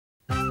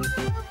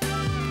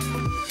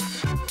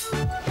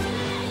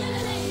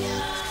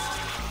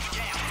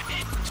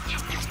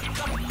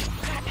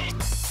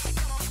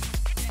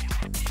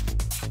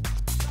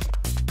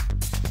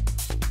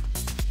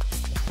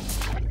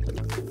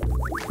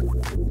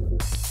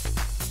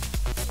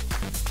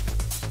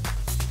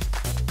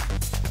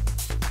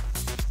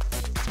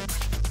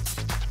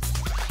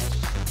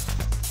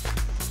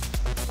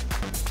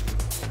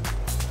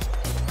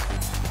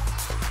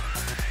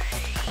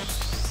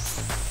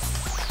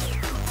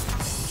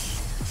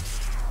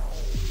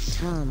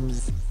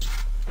TOMz.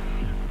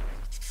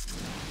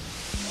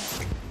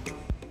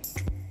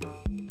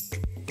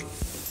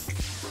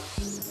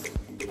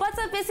 What's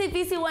up,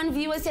 SABC 1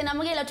 viewers? And I'm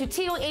to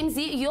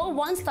TOMz, your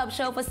one-stop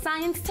show for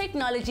science,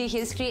 technology,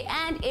 history,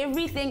 and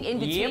everything in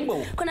between.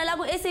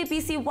 Konalabu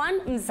SABC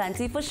 1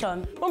 Mzansi for sure.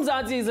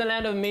 Mzansi is a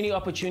land of many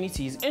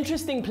opportunities,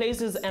 interesting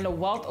places, and a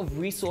wealth of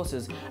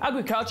resources.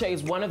 Agriculture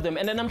is one of them,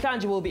 and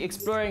namhlanje will be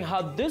exploring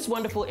how this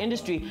wonderful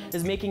industry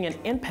is making an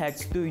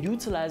impact through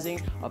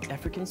utilizing of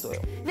African soil.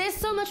 There's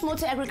so much more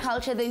to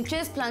agriculture than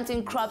just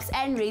planting crops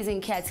and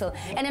raising cattle.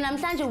 And in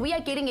namhlanje, we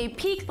are getting a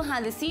peek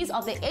behind the scenes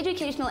of the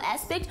educational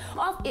aspect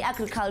of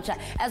agriculture,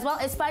 as well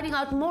as finding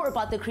out more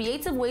about the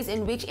creative ways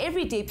in which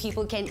everyday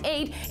people can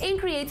aid in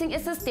creating a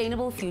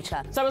sustainable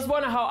future. So I was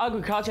wondering how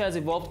agriculture has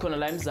evolved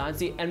Konala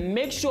Mzansi, and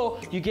make sure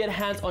you get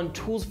hands-on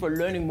tools for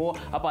learning more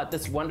about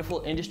this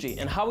wonderful industry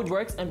and how it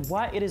works and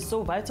why it is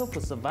so vital for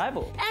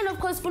survival. And of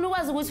course,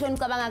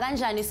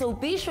 so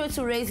be sure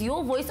to raise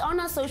your voice on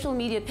our social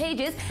media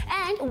pages,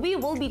 and we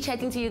will be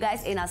chatting to you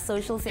guys in our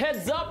social section.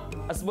 Heads up!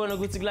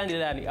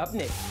 Up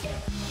next.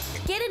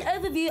 Get an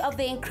overview of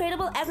the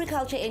incredible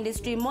agriculture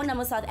industry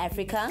Monamo, South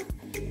Africa.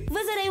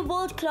 Visit a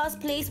world-class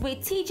place where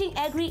teaching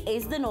agri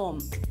is the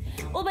norm.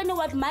 Or know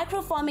what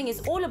micro-farming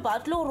is all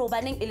about.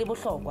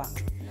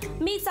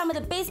 Meet some of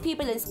the best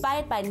people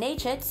inspired by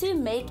nature to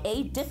make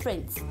a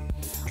difference.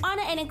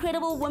 Honor an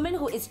incredible woman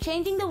who is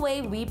changing the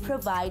way we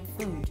provide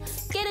food.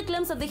 Get a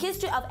glimpse of the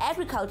history of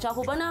agriculture,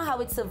 how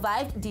it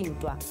survived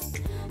Dintwa.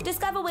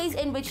 Discover ways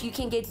in which you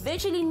can get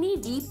virtually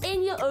knee-deep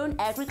in your own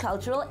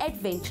agricultural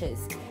adventures.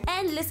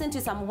 And listen to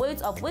some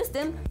words of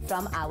wisdom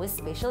from our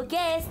special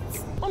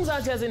guests.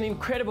 Mzansi has an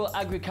incredible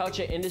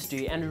agriculture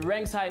industry and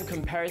ranks high in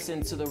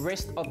comparison to the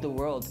rest of the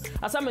world.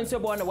 Asamen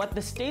wonder what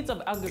the state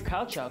of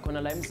agriculture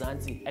Konala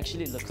Mzansi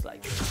actually looks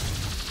like.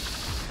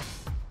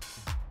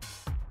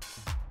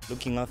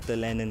 Looking after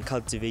land and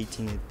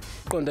cultivating it.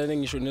 Kondane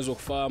ngisho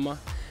nezokufama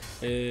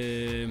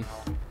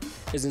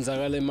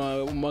ezenzakala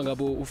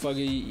mangabe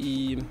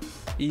ufake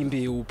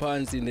imbewu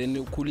phansi, then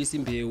ukhulisa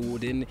imbewu,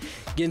 then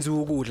kenza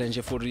ukudla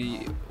nje for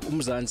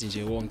umzansi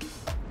nje wonke.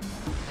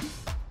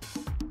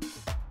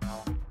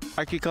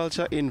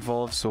 Agriculture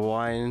involves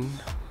one,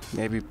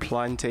 maybe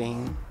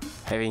planting,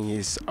 having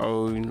his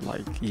own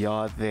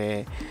yard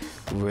there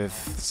with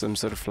some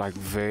sort of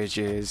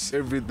verges.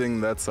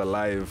 Everything that's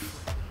alive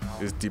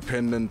is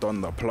dependent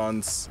on the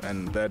plants,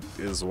 and that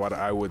is what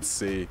I would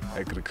say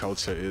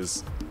agriculture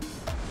is.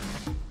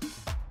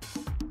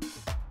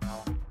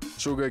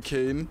 Sugar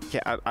cane.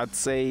 Yeah, I'd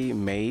say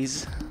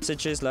maize.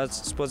 Citrus,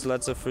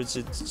 lots of fruits,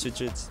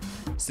 citrus.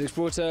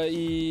 Exporter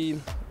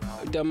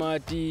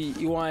tamati,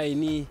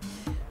 wine,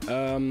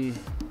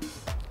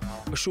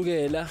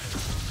 sugar.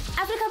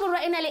 Africa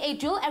is a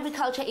dual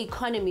agriculture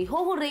economy.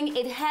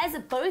 It has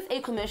both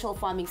a commercial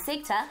farming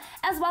sector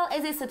as well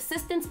as a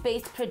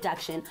subsistence-based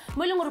production.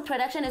 Mulunguru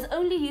production is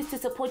only used to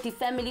support the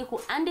family who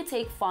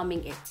undertake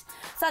farming it.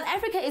 South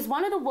Africa is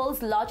one of the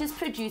world's largest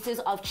producers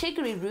of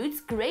chicory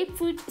roots,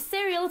 grapefruit,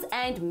 cereals,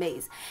 and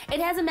maize. It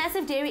has a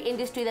massive dairy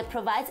industry that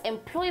provides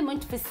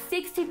employment for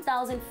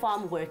 60,000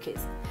 farm workers.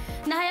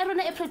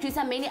 Nahayaruna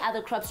produces many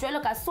other crops,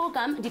 like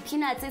sorghum, the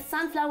peanuts,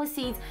 sunflower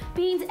seeds,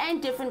 beans,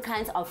 and different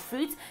kinds of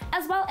fruits,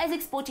 as well as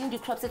exporting the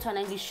crops that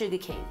are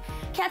sugarcane.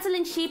 Cattle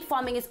and sheep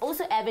farming is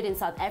also avid in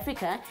South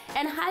Africa,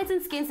 and hides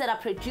and skins that are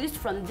produced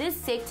from this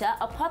sector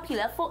are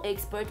popular for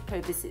export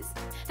purposes.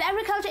 The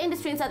agriculture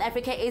industry in South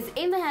Africa is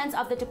in the hands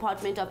of the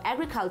Department of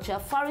Agriculture,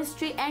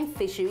 Forestry and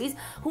Fisheries,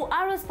 who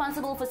are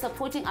responsible for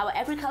supporting our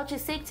agriculture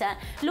sector,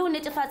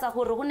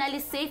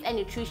 safe and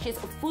nutritious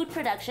food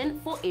production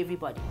for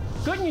everybody.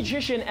 Good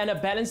nutrition and a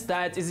balanced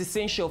diet is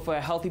essential for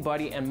a healthy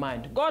body and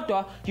mind.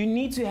 Godwa, you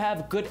need to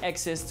have good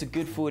access to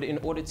good food in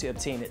order to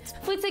obtain it.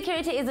 Food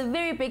security is a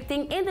very big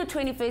thing in the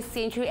 21st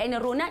century, and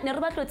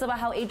about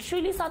how a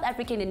truly South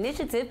African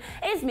initiative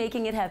is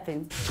making it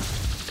happen.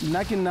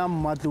 Nakina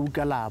Matu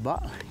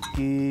Kalaba,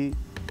 ki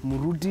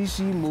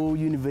murutishi mo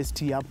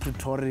University ya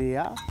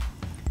Pretoria,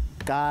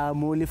 ka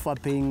mo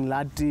lefapeng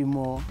la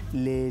temo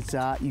le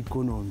tsa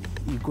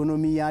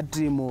economy ya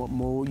temo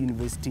mo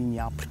University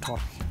ya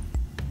Pretoria.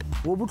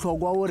 Go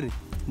botlhokwa hore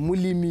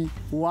molemi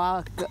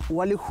wa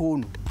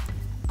lekgono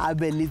a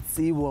be le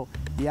tsebo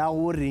ya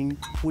gore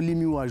go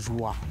lemiwa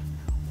jwa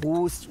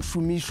go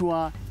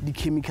šomišwa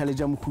di-chemical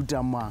tša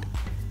mohuta mang,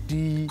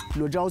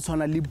 dilo tša go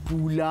tshwana le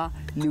pula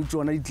le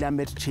tsona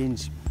di-climate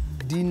change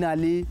di na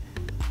le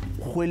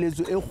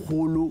kgoeletso e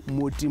kgolo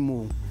mo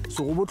temong.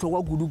 So go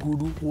botlhokwa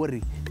kudu-kudu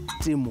gore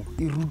temo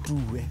e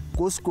rutuwe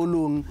ko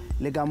sekolong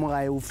le ka mo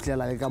gae o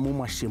fitlhela le ka mo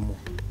mašemong.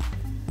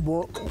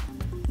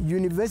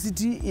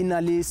 University in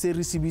a se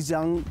re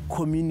bitsang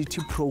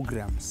community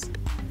programs.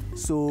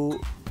 So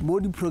mo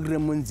di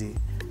programong tse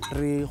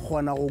re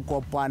kgona go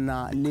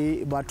kopana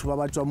le batho ba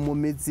ba tswang mo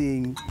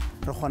metseng,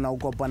 re kgona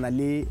go kopana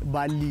le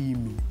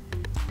balemi.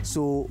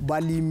 So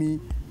balemi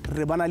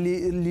re bana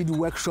le di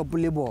workshop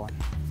le bona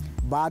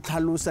ba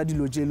tlhalosa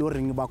dilo tse le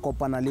reng ba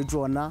kopana le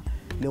tsona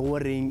le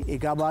goreng e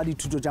ka ba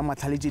dithuto tša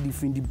matlhale tše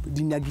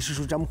di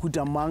nyakišišo tša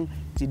mohuta mang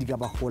tše di ka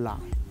ba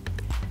golang.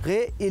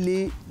 ge e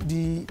le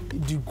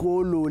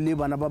dikolo le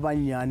bana ba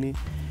banyane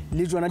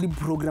le tsona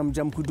di-program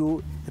tša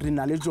mokhuto re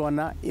na le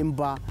tsona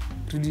empa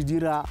re di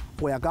dira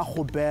go ya ka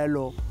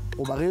kgopelo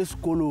goba ge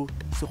sekolo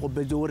se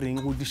kgopetse go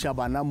reng go diša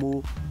bana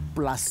mo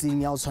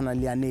polaseng ya go tshwana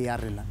le yane ya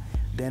rena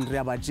then re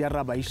a ba tšea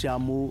ra ba iša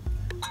mo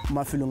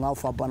mafelong a go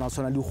fapana go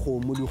tshwana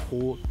dikgomo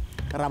dikgogo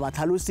ra ba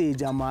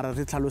tlhalosetša mara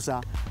re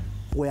tlhalosa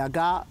go ya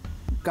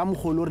ka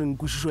mokgolo reng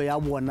kwešišo ya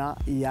bona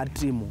ya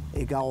temo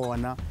e ka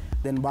gona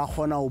then ba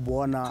kgona go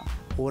bona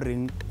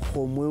goreng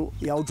kgomo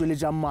ya go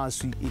tšweletša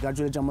maswi e ka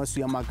tšweletša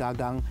maswi a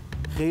makakang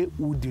ge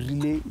o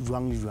dirile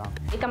jwang le jwang.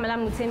 Igama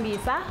lami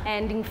nguThembisa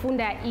and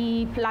ngifunda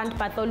i-plant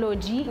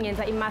pathology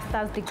ngenza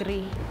i-master's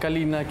degree.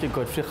 Kalina ke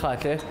Godfrey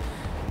Khatle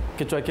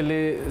ke tswa ke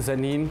le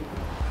Zanin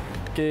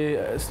ke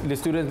le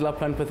student la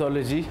plant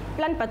pathology.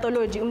 Plant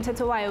pathology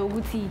umthetho wayo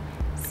ukuthi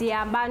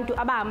siyabantu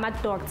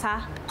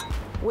abama-doctor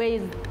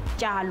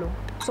wezitshalo.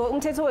 So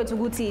umthetho wethu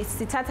ukuthi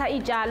sithatha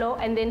iy'tshalo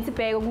and then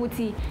sibheke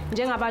ukuthi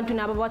njengabantu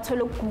nabo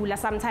bathola ukugula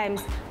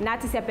sometimes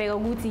nathi siyabheka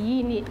ukuthi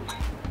yini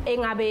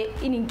engabe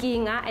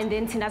ininkinga and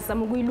then thina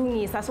sizama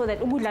ukuyilungisa so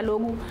that ukudla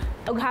lokhu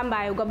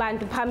okuhambayo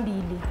kwabantu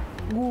phambili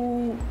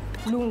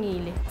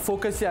kulungile.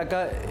 Focus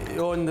yaka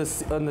on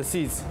the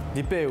seeds,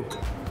 dipeu.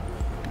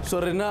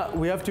 So rena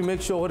we have to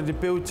make sure the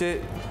dipeu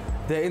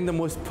they're in the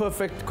most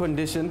perfect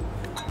condition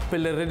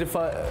ready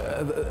for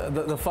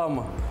the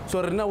farmer.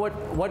 So rena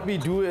what we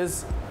do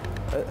is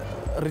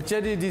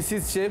recheck the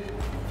seed shape,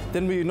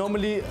 then we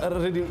normally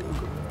already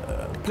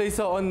place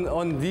her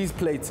on these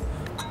plates.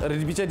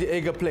 The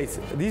egg plates.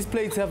 These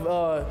plates have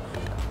the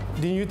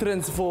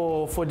nutrients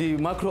for the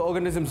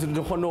microorganisms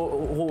to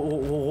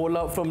hold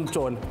out from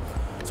John.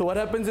 So what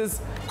happens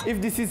is,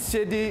 if this is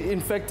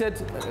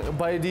infected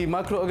by the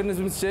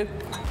microorganisms,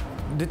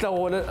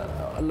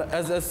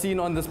 as seen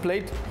on this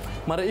plate,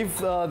 but if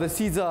the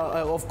seeds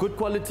are of good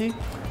quality,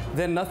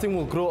 then nothing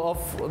will grow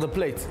off the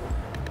plate.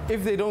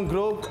 If they don't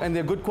grow and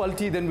they're good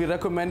quality, then we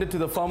recommend it to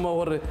the farmer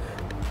or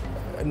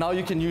now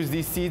you can use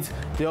these seeds.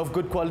 They're of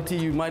good quality.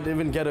 You might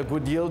even get a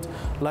good yield,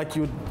 like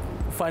you'd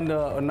find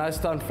a nice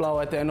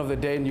sunflower at the end of the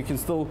day, and you can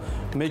still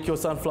make your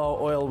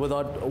sunflower oil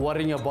without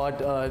worrying about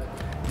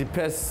the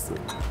pests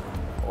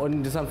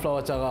on the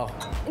sunflower chagao.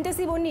 Into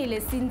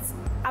esibonile since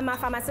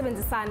amafama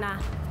asebenzisana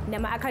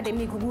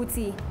nama-academic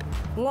ukuthi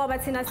ngoba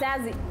thina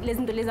siyazi lezi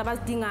zinto lezi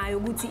abazidingayo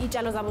ukuthi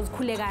iy'tshalo zabo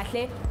zikhule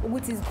kahle,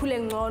 ukuthi zikhule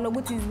ngcono,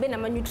 ukuthi zibe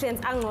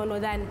nama-nutrients angcono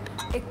than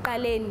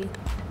ekuqaleni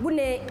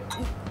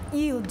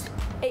kune-yield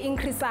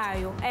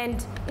e-increasayo.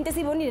 And into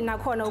esibonile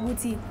nakhona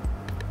ukuthi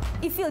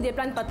i-field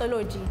ye-plant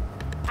pathology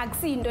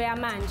akusinto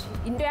yamanje,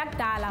 into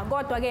yakudala,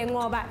 kodwa-ke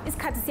ngoba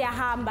isikhathi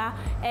siyahamba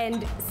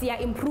and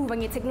siya-improve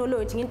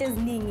nge-technology ngento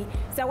eziningi,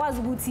 siyakwazi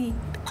ukuthi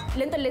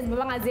lento lezi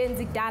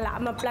bebangazenzi kudala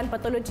ama-plant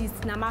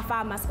pathologists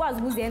nama-farmer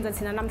sikwazi ukuzenza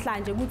thina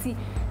namhlanje ukuthi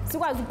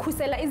sikwazi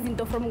ukukhusela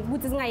izinto from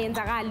ukuthi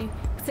zingayenzakali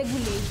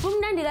sekuleli.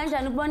 Kumnandi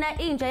kanjani ukubona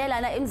intsha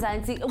yalana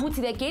eMzansi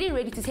ukuthi they're getting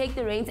ready to take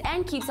the reins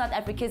and keep South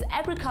Africa's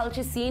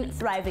agriculture scene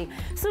thriving.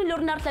 Soon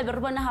lorna re tla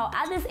bona how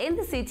others in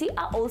the city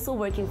are also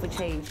working for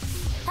change.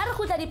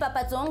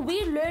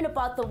 We learn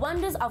about the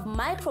wonders of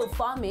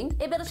micro-farming.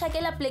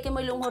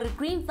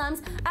 Green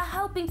thumbs are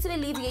helping to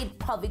alleviate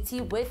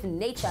poverty with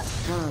nature.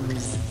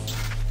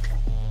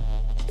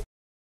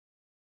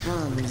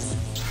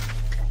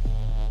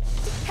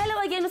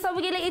 Hello again,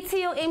 it's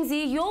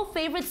TOMz, your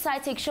favorite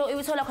sci-tech show. It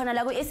was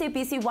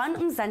SABC 1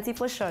 Mzansi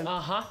for sure.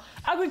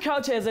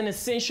 Agriculture is an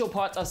essential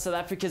part of South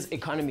Africa's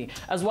economy,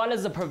 as well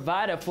as a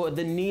provider for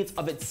the needs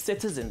of its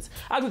citizens.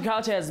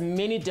 Agriculture has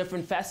many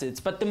different facets,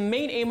 but the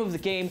main aim of the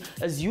game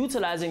is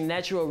utilizing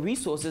natural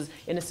resources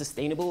in a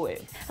sustainable way.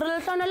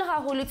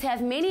 To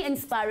have many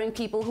inspiring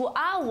people who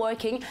are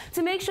working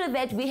to make sure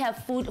that we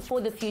have food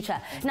for the future.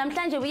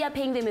 Namhlanje, we are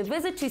paying them a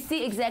visit to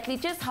see exactly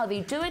just how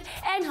they do it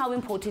and how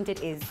important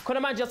it is.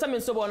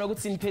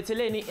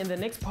 In the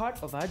next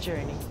part of our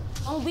journey,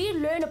 we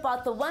learn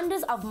about the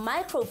wonders of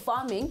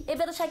micro-farming.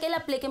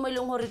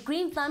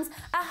 Green thumbs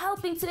are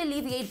helping to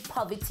alleviate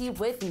poverty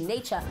with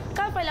nature.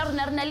 The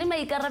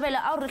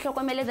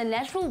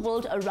natural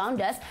world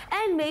around us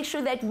and make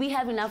sure that we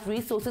have enough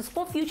resources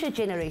for future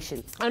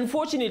generations.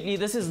 Unfortunately,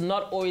 this is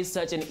not always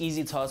such an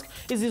easy task.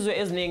 Izizwe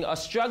eziningi are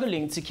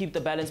struggling to keep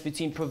the balance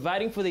between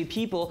providing for their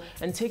people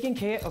and taking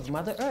care of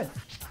Mother Earth.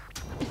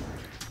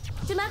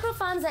 The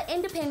micro-farms are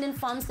independent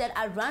farms that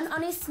are run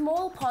on a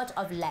small part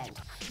of land.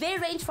 They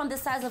range from the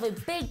size of a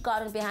big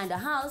garden behind a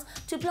house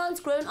to plants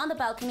grown on the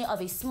balcony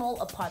of a small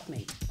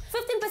apartment.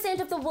 15%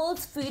 of the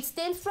world's food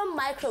stems from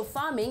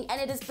micro-farming, and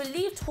it is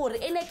believed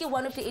that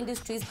one of the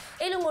industries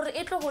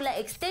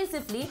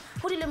extensively.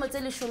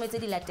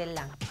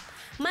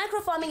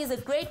 Micro-farming is a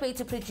great way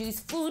to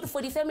produce food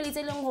for the families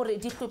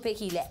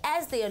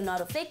as they are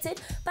not affected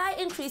by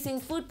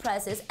increasing food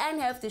prices and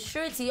have the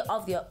surety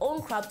of their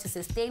own crop to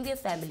sustain their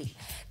family.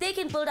 They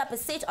can build up a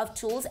set of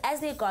tools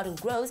as their garden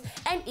grows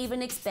and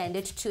even expand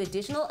it to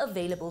additional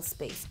available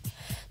space.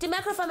 Di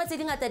microfarmer tse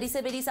dingata di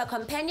sebedisa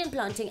companion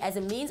planting as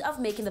a means of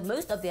making the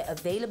most of their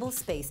available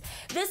space.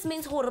 This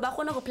means hore ba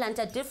kgona go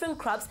planta different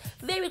crops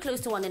very close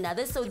to one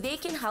another so they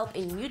can help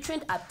in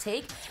nutrient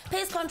uptake,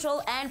 pest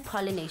control and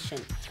pollination.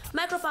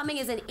 Microfarming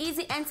is an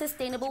easy and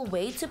sustainable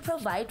way to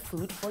provide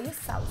food for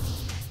yourself.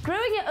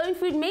 Growing your own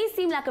food may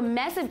seem like a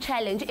massive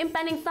challenge,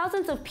 implying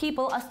thousands of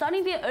people are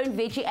starting their own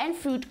veggie and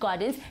fruit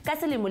gardens.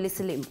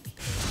 Lebitso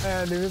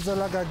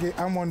la ka ke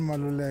Amon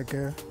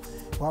Maluleke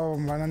wa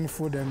Banana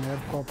Food and Herb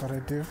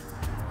Cooperative.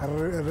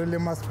 Re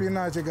lema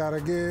spinach ka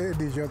re ke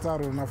dijo tsa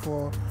rona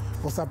for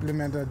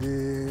supplement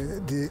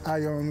the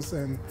ions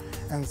and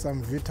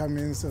some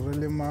vitamins. Re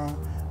lema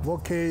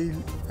kale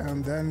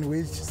and then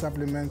which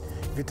supplement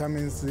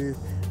vitamin C.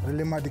 Re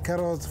lema the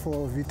carrots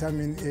for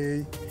vitamin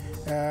A.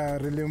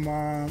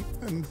 Relima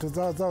to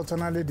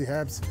the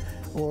herbs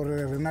or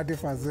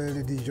renatifaz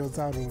the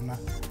jotaruna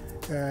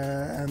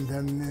and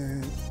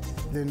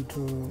then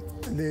to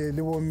the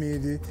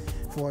meat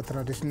for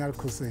traditional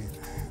cuisine.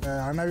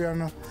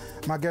 Anaviano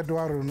market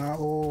waruna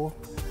or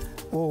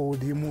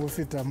the more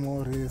fita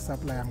more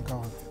supply and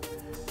count,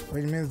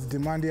 which means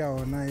demand ya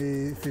ona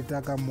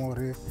fitaka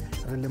more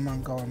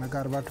relimanka ona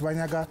but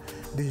banyaga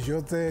the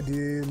jote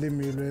the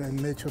limit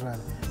natural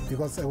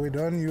because we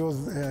don't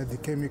use the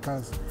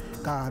chemicals.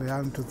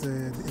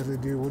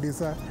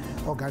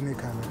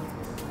 Organically.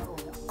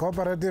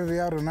 Cooperative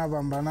Yaruna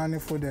Banana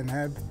Food and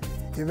Herb,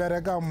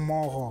 Ibereka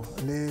Moho,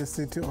 the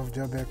city of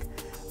Joburg.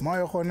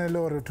 Moyo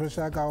Honelo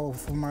Retushaka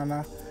of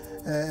Fumana,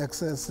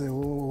 excess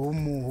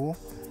Umuhu,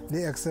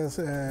 the excess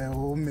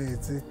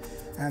Umeti,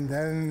 and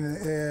then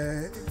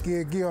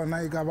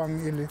Giona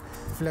Igabang Ili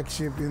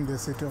flagship in the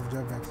city of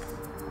Joburg.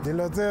 The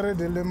Lotere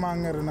de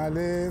Limang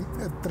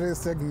 3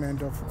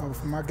 segment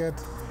of market.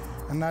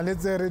 And I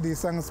let's ready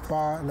sang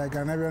spa like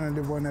I never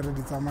only born ready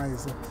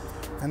tamaiso.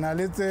 And I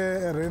let's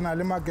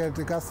renali market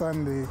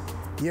Sunday,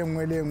 young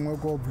william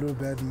go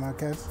bluebird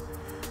market,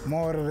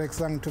 more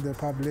rexang to the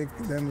public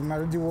than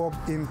already walk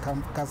in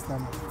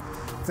customers.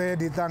 Say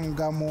the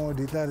tangamo,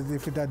 the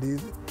fita di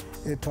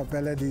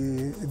topele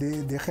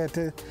the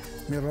hete,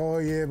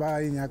 miroye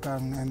buy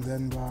yakang and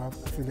then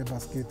fill a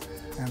basket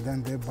and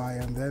then they buy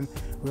and then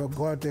we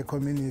got a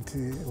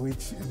community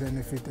which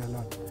benefit a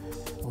lot.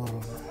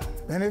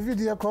 Benefit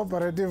your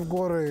cooperative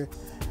gore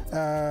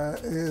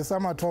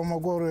samatomo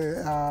gore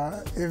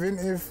even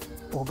if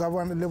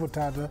Ogawan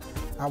Libutata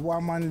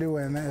Awaman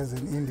Liwen as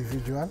an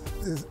individual.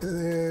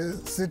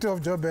 City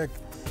of Joburg,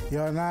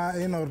 you're not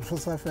in or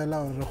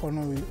Fusafella or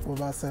Hono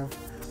over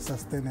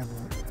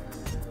self-sustainable.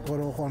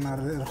 Or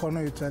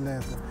Hono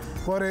Italet.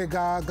 Gore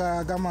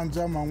Gaman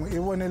Jamam,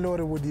 even a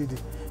lorry would did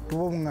it.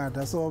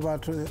 So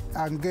about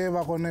and gave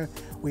a corner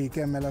we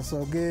came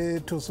so gay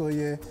to so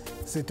ye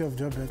City of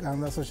Joburg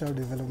and the social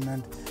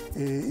development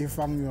if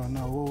I'm you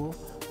now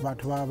but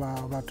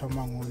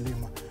Batomang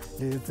Lima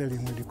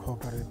telling with the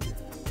cooperative.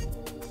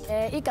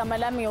 Igama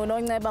lami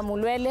uNonceba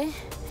Mulwele,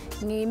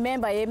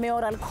 member ye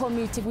mayoral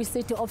committee kwi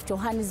City of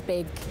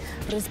Johannesburg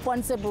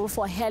responsible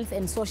for health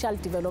and social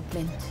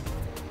development.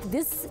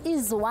 This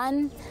is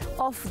one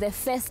of the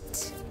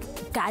first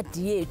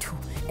gadi yethu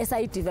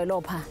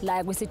esayideveloper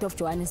la kwi City of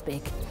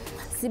Johannesburg.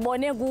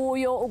 Sibone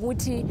kuyo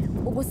ukuthi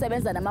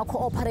ukusebenza nama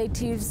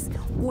cooperatives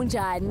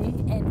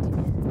kunjani and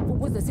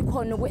ukuze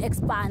sikhona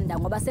ukuexpanda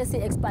ngoba sesi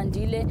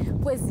expandile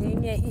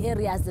kwezinye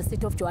areas the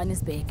City of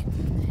Johannesburg.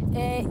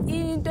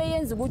 Into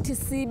yenza ukuthi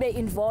sibe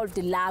involved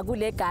la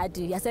kule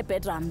gadi yase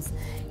bedrooms.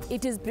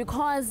 It is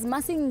because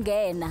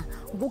masingena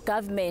ku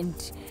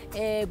government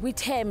kwi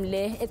term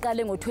le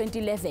eqale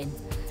ngo2011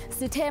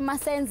 sithe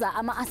masenza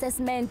ama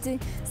assessment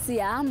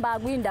sihamba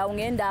kwindawo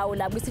ngendawo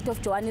la kwi City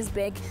of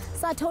Johannesburg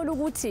sathola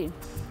ukuthi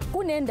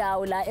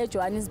kunendawo la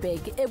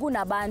eJohannesburg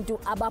ekunabantu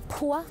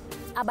abaphua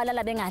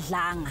abalala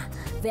bengadlanga.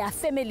 There are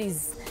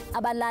families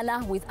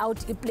abalala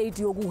without a plate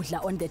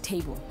yokudla on the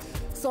table.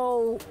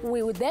 So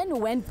we then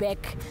went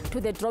back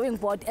to the drawing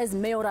board as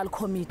mayoral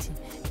committee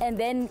and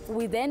then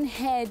we then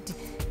had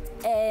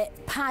a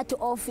part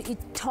of the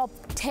top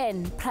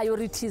 10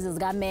 priorities as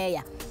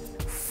mayor: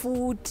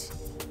 food,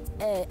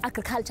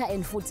 agriculture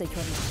and food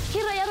security.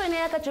 Hiro ya rona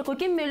ya ka joko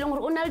ke mmeleng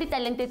gore o na le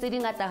ditalente tse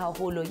dingata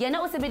haholo.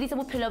 Yena o sebedisa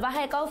bophelo ba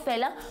hae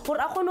kaofela gore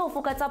a kgone ho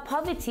fokatsa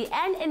poverty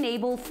and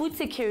enable food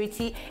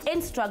security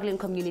in struggling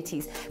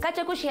communities. Ka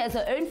joko she has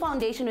her own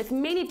foundation with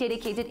many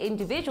dedicated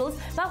individuals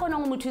ba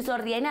kgonang mo thusa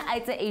gore yena a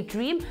etse a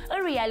dream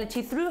a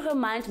reality through her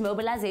mind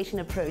mobilization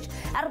approach.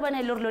 A re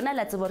bona le lona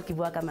la tsebo ke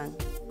bua ka mang.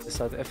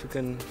 South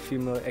African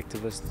female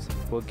activist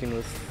working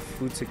with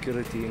food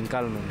security in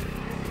Kalman.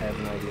 I have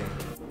no idea.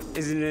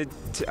 Isn't it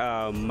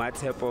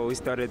Matepo? We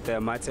started the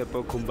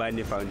Matepo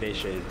Kumbani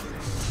Foundation.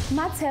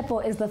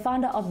 Matshepo is the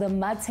founder of the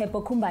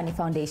Matshepo Kumbani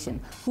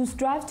Foundation, who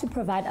strives to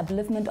provide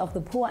upliftment of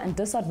the poor and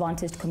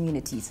disadvantaged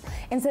communities.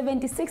 In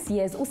 76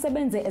 years,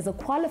 usebenze is a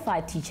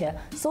qualified teacher,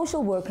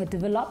 social worker,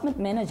 development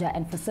manager,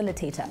 and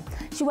facilitator.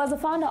 She was a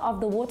founder of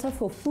the Water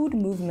for Food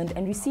movement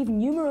and received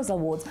numerous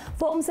awards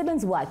for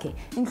umsebenzi wakhe,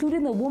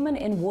 including the Woman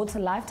in Water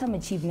Lifetime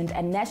Achievement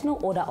and National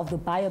Order of the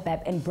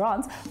Biobab in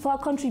bronze for her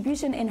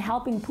contribution in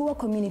helping poor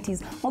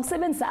communities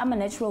ngokusebenzisa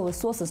ama-natural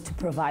resources to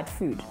provide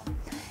food.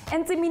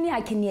 Entsimini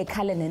yakhe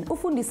niyeKhalenen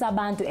ufundisa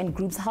abantu and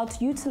groups how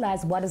to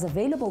utilize what is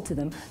available to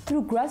them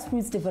through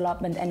grassroots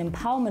development and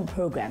empowerment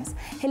programs.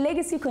 Her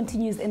legacy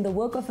continues in the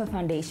work of her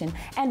foundation,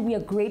 and we are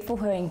grateful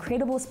for her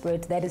incredible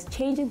spirit that is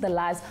changing the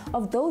lives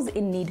of those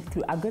in need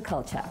through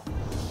agriculture.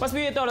 Must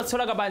be thought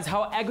of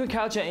how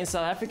agriculture in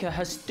South Africa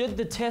has stood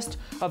the test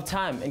of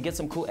time and get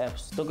some cool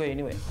apps. Don't go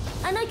anywhere.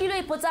 Anakilo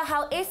ipotsa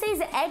how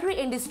SA's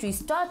agri-industry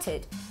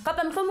started.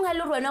 Kapa mhlomnga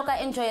lo rwena ka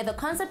enjoy the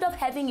concept of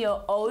having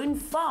your own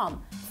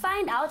farm.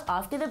 Find out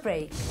after the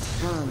break.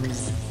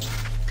 TOMz.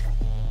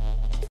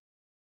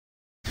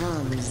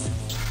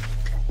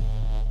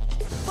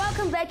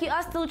 Welcome back. You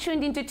are still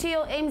tuned into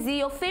TOMz,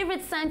 your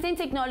favorite science and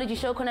technology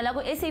show. Kona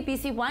lago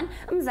SABC 1,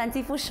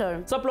 Mzansi for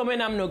sure. So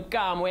plomena mno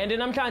kamo, and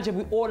namhlanje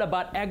we all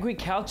about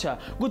agriculture.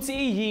 Kuthi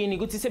iyini,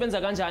 kuthi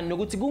sebenza kanjani,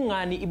 nokuthi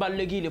kungani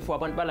ibalulekile for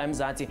abantu bala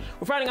eMzansi.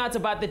 We're finding out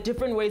about the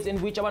different ways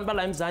in which abantu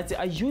bala eMzansi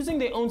are using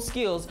their own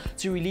skills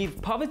to relieve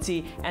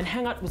poverty and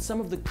hang out with some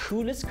of the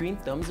coolest green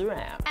thumbs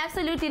around.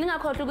 Absolutely.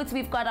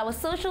 We've got our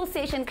social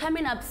session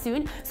coming up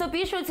soon, so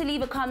be sure to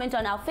leave a comment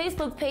on our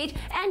Facebook page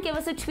and give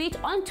us a tweet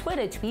on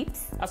Twitter,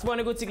 tweets.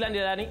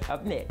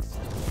 Up next.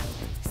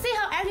 See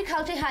how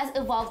agriculture has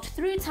evolved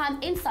through time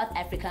in South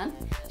Africa.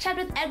 Chat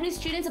with agri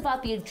students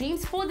about their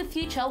dreams for the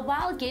future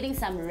while getting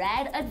some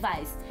rad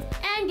advice.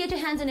 And get your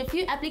hands on a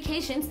few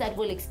applications that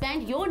will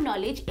expand your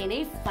knowledge in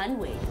a fun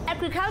way.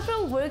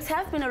 Agricultural works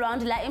have been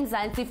around La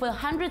eMzansi for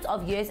hundreds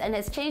of years and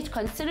has changed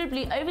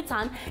considerably over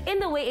time in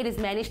the way it is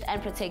managed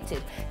and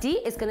protected. Dee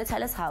is going to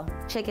tell us how.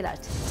 Check it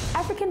out.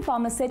 African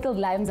farmers settled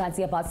La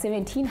eMzansi about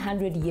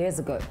 1700 years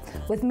ago.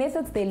 With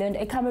methods they learned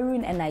in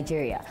Cameroon and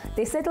Nigeria.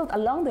 They settled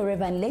along the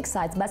river and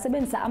lakesides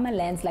basebenzisa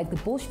ama-lands like the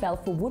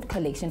bushveld for wood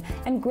collection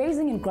and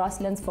grazing in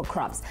grasslands for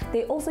crops.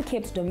 They also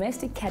kept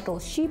domestic cattle,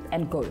 sheep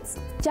and goats.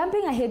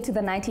 Jumping ahead to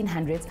the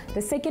 1900s,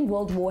 the Second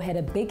World War had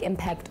a big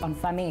impact on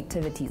farming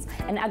activities,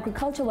 and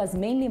agriculture was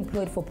mainly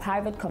employed for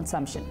private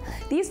consumption.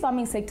 These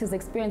farming sectors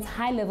experienced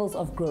high levels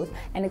of growth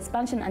and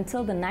expansion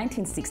until the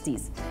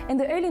 1960s. In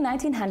the early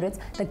 1900s,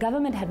 the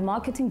government had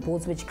marketing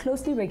boards which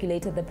closely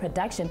regulated the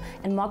production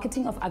and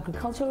marketing of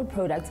agricultural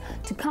products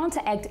to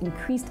counteract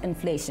increased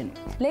inflation.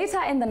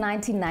 Later in the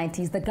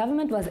 1990s, the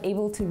government was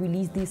able to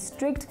release these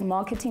strict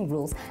marketing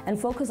rules and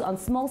focus on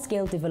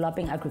small-scale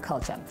developing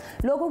agriculture.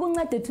 Lokho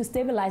kunceded to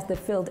stabilize the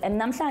field, and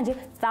namhlanje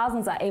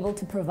thousands are able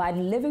to provide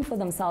living for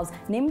themselves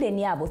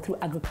nemindeni yabo through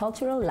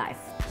agricultural life.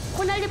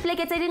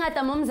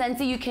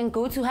 You can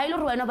go to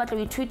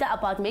Hailo Twitter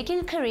about making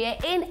a career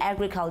in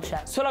agriculture.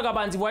 So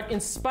Lagabanzi, what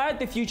inspired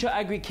the future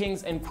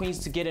agri-kings and queens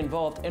to get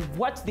involved and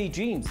what their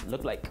dreams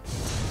look like?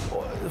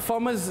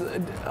 Farmers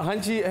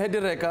hanchi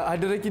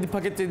hadireki di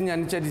paketed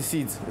nyani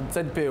seeds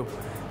tsad peo.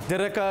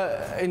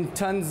 Dereka in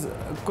tons,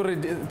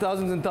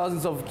 thousands and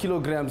thousands of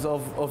kilograms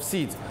of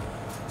seeds.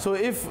 So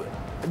if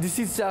the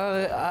seeds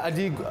are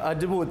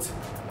devoted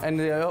and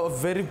they are of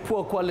very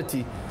poor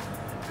quality,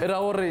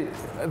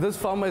 this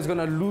farmer is going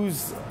to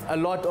lose a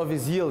lot of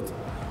his yield.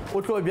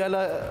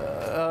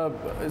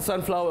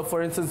 Sunflower,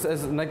 for instance,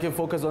 as Nike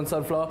focus on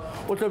sunflower,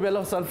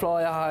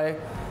 sunflower high.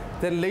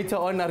 Then later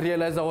on, I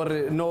realized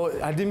no,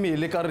 adimi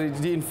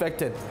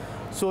infected.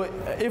 So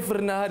if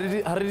we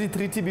already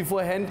treated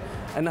beforehand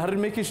and already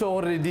making sure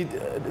already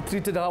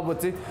treated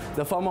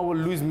the farmer will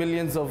lose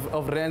millions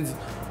of rands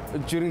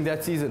during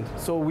that season.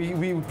 So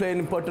we play an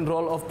important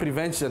role of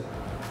prevention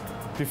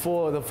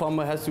before the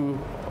farmer has to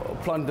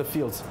plant the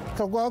fields.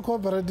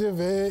 Cooperative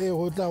is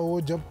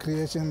job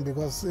creation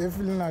because if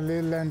you have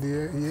land,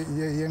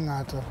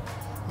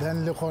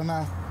 then you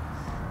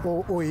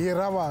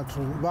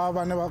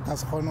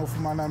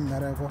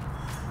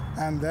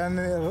and then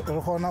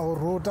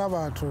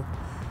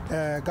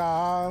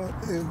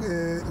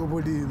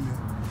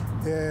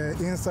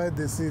inside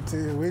the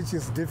city, which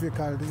is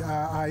difficult,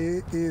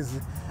 easy,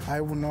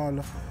 I would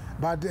know.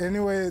 But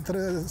anyway,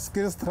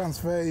 skills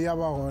transfer,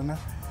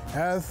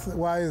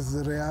 health-wise,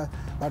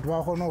 but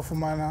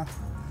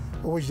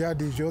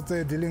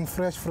dealing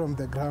fresh from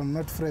the ground,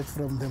 not fresh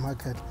from the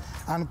market,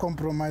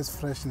 uncompromised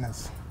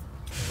freshness.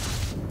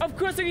 Of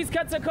course, it is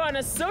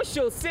Katakana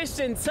social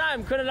session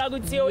time.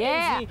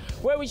 TOMz,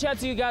 where we chat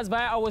to you guys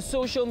via our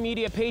social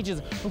media pages.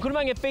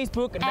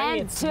 Facebook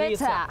and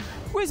Twitter.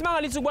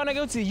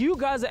 You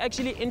guys are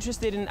actually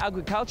interested in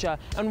agriculture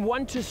and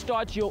want to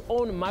start your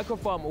own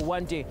microfarm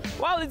one day.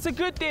 Well, it's a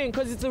good thing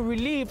because it's a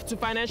relief to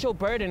financial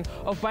burden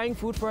of buying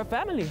food for a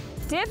family.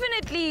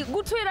 Definitely.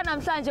 Good Twitter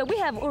namhlanje. We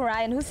have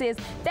Orion who says,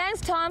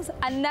 thanks TOMz,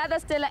 another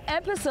stellar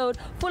episode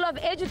full of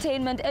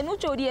edutainment. And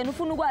Ujodi and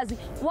Ufunukwazi,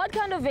 what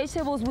kind of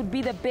vegetables would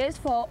be the best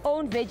for our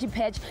own veggie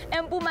patch?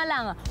 And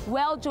Mpumalanga,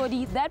 well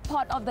Jodi, that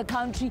part of the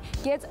country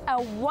gets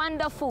a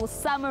wonderful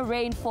summer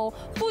rainfall.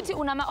 Futhi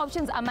unama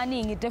options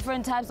amaningi,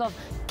 different types of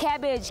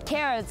cabbage,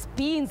 carrots,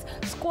 beans,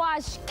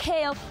 squash,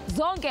 kale,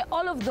 zonke,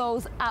 all of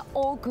those are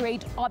all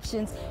great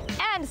options.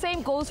 And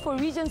same goes for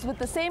regions with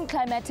the same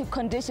climatic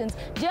conditions.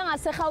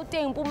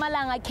 Gauteng,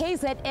 Mpumalanga,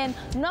 KZN,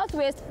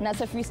 Northwest,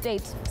 Nasa Free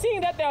State.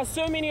 Seeing that there are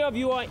so many of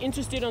you who are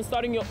interested in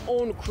starting your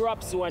own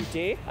crops one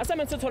day,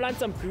 assignment to learn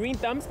some green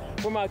thumbs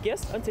from our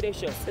guests on today's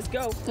show. Let's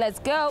go. Let's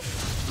go.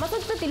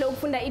 Masocedile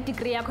ukufunda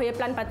i-degree yakho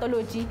ye-plant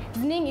pathology,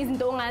 ziningi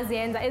izinto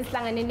ongaziyenza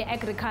ezihlangene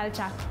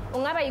ne-agriculture.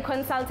 Ungaba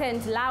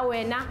yi-consultant la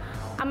wena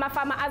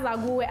amafama aza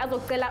kuwe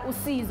azocela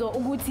usizo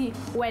ukuthi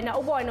wena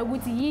ubone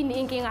ukuthi yini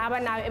inkinga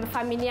abanayo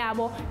efamini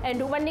yabo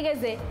and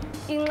ubanikeze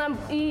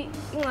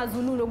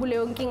inxazululo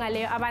kuleyo nkinga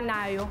leyo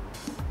abanayo.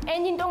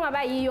 Enye into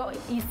ongaba yiyo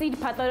i-seed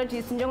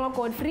pathologist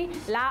njengo-Godfrey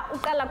la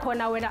uqala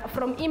khona wena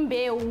from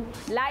imbewu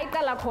la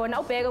iqala khona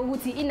ubheke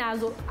ukuthi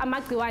inazo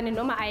amagciwane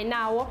noma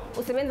ayinawo,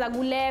 usebenza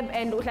ku-lab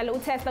and uhlale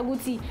utesta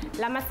ukuthi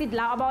lama seed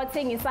lawo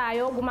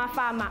abawathengisayo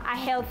kumafama are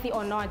healthy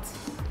or not.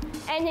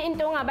 Enye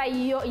into ongaba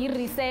yiyo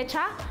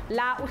i-researcher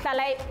la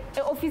uhlala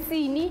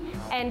e-ofisini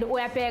and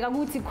uyabheka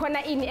ukuthi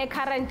khona ini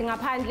e-current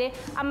ngaphandle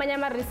amanye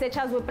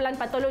ama-researchers we-plant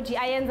pathology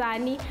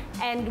ayenzani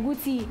and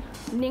ukuthi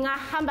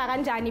ningahamba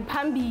kanjani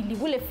phambili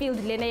kule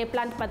field lena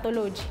ye-plant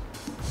pathology.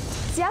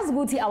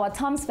 Siyazi our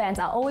TOMz fans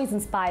are always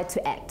inspired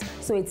to act,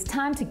 so it's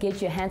time to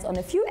get your hands on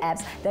a few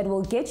apps that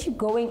will get you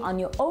going on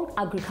your own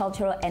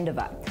agricultural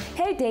endeavor.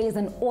 Heyday is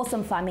an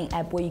awesome farming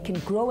app where you can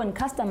grow and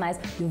customize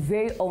your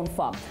very own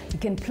farm. You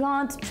can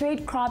plant,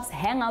 trade crops,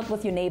 hang out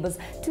with your neighbors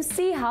to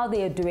see how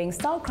they are doing,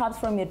 sell crops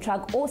from your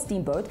truck or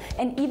steamboat,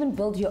 and even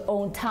build your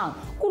own town.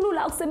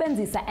 Kulula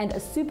ukusebenzisa and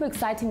a super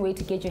exciting way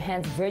to get your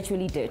hands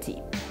virtually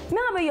dirty.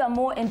 Now you are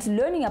more into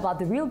learning about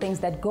the real things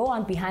that go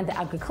on behind the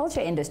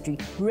agriculture industry,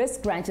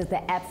 Risk Ranch is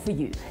the app for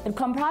you. It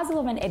comprises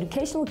of an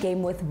educational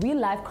game with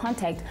real-life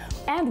content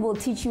and will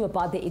teach you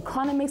about the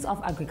economics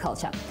of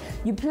agriculture.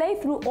 You play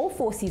through all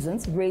 4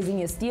 seasons, raising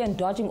your steer and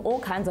dodging all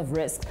kinds of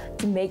risks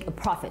to make a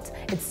profit.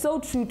 It's so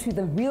true to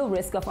the real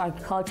risk of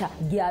agriculture,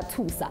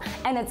 Giatusa,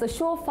 and it's a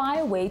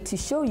surefire way to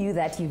show you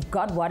that you've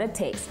got what it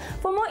takes.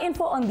 For more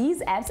info on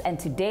these apps and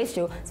today's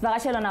show,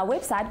 svakashela on our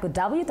website, go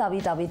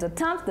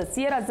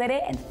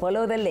www.tomz.co.za and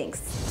follow the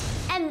links.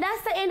 And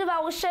that's the end of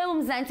our show,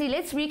 Mzansi.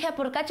 Let's recap.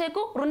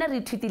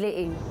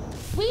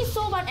 We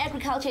saw what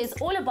agriculture is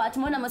all about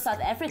in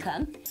South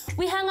Africa.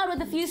 We hung out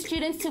with a few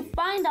students to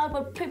find out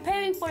what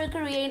preparing for a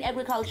career in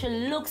agriculture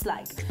looks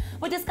like.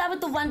 We discovered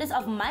the wonders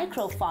of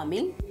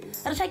micro-farming.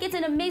 Rashak is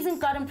an amazing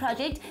garden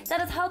project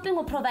that is helping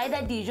to provide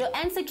dijo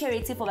and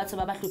security for Batho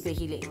ba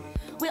hlupehileng.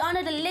 We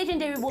honored a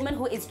legendary woman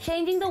who is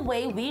changing the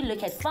way we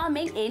look at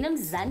farming in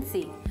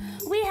Mzansi.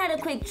 We had a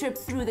quick trip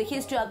through the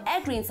history of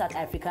agri in South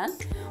Africa.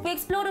 We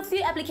explored a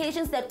few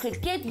applications that could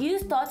get you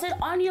started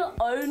on your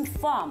own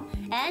farm.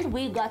 And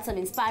we got some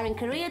inspiring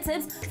career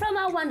tips from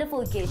our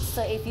wonderful guests.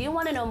 So if you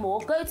want to know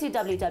more, go to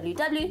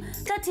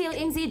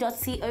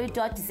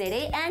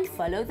www.tomz.co.za and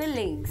follow the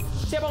links.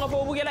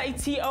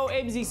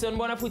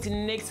 TOMz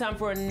next time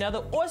for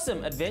another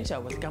awesome adventure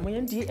with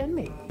Gamoyan D and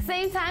me.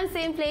 Same time,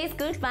 same place.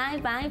 Goodbye,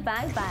 bye,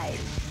 bye, bye.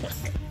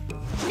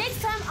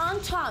 Next time on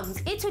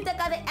TOMz, it's with the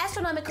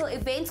astronomical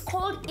events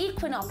called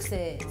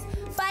equinoxes.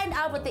 Find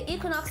out what the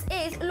equinox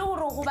is,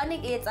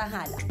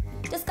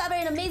 discover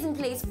an amazing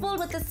place filled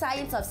with the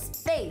science of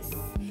space,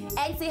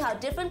 and see how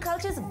different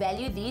cultures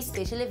value these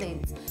special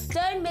events.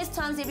 Don't miss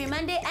TOMz every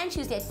Monday and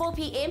Tuesday at 4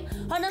 p.m.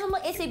 on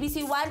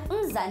SABC 1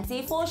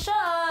 Mzansi for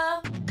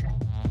sure.